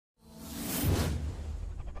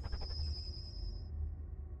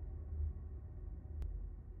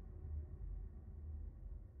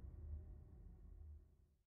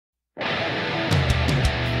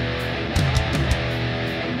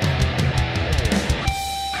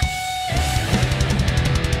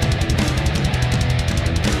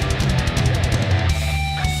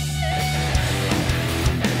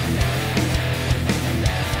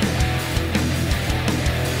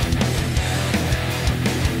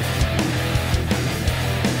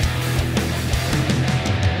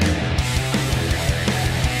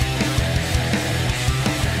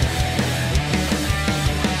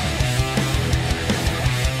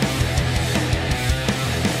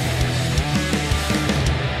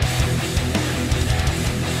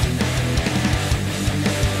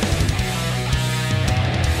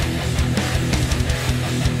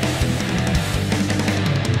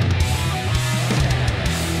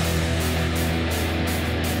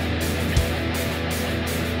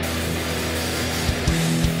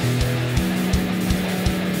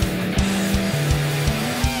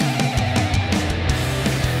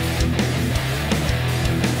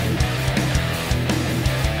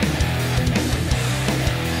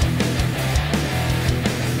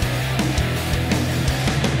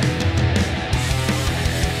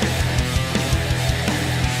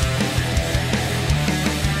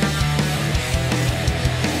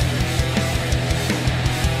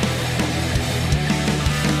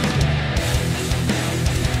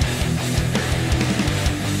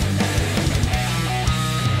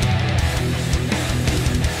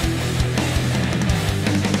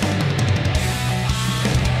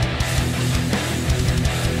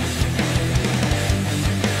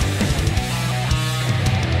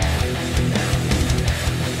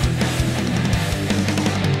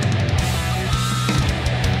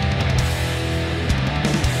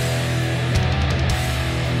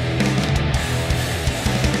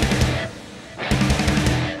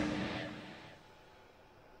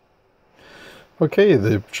Okay,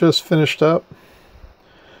 they've just finished up.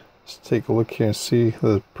 Let's take a look here and see.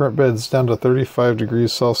 The print bed's down to 35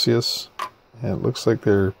 degrees Celsius. And it looks like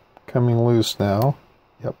they're coming loose now.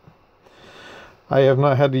 Yep. I have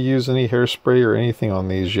not had to use any hairspray or anything on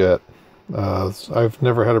these yet. I've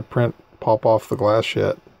never had a print pop off the glass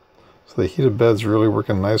yet. So the heated bed's really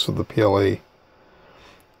working nice with the PLA.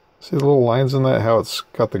 See the little lines in that, how it's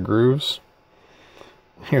got the grooves?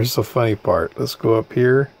 Here's the funny part. Let's go up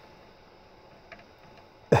here.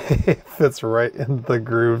 It fits right in the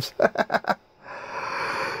grooves.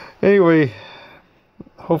 Anyway,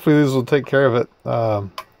 hopefully these will take care of it.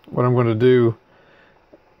 What I'm going to do,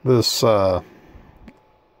 this the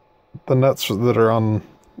nuts that are on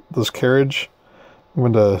this carriage,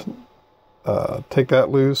 I'm going to take that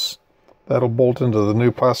loose. That'll bolt into the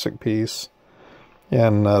new plastic piece,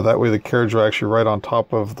 and that way the carriage will actually right on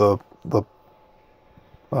top of the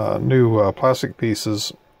new plastic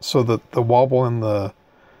pieces, so that the wobble in the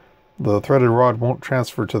threaded rod won't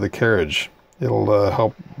transfer to the carriage. It'll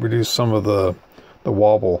help reduce some of the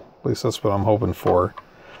wobble. At least that's what I'm hoping for.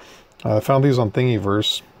 I found these on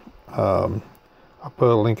Thingiverse. I'll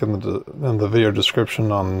put a link in the video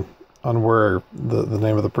description on where the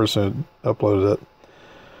name of the person who uploaded it.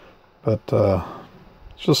 But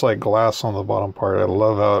it's just like glass on the bottom part. I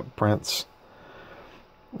love how it prints.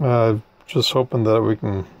 Just hoping that we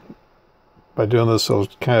can, by doing this, it'll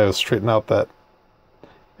kind of straighten out that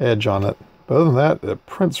edge on it. But other than that, it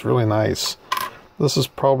prints really nice. This is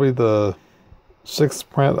probably the 6th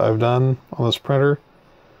print I've done on this printer,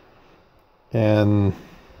 and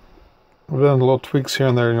I've done little tweaks here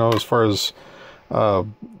and there, you know, as far as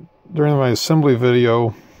during my assembly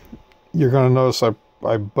video, you're going to notice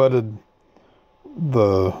I butted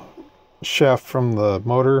the shaft from the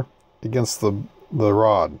motor against the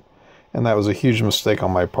rod, and that was a huge mistake on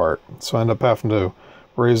my part. So I ended up having to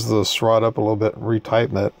raise this rod up a little bit and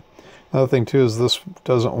retighten it. Another thing too is this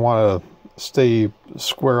doesn't want to stay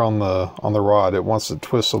square on the rod. It wants to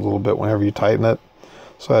twist a little bit whenever you tighten it.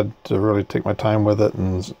 So I had to really take my time with it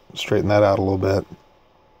and straighten that out a little bit.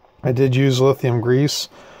 I did use lithium grease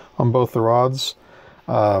on both the rods.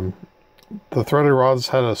 The threaded rods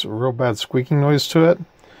had a real bad squeaking noise to it,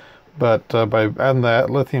 but by adding that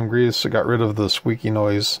lithium grease, it got rid of the squeaky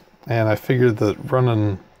noise. And I figured that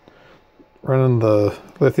running the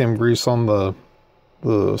lithium grease on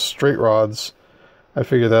the straight rods, I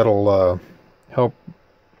figure that'll help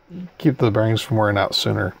keep the bearings from wearing out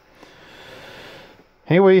sooner.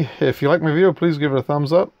 Anyway, if you like my video, please give it a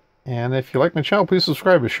thumbs up. And if you like my channel, please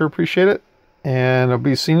subscribe. I sure appreciate it. And I'll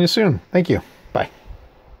be seeing you soon. Thank you.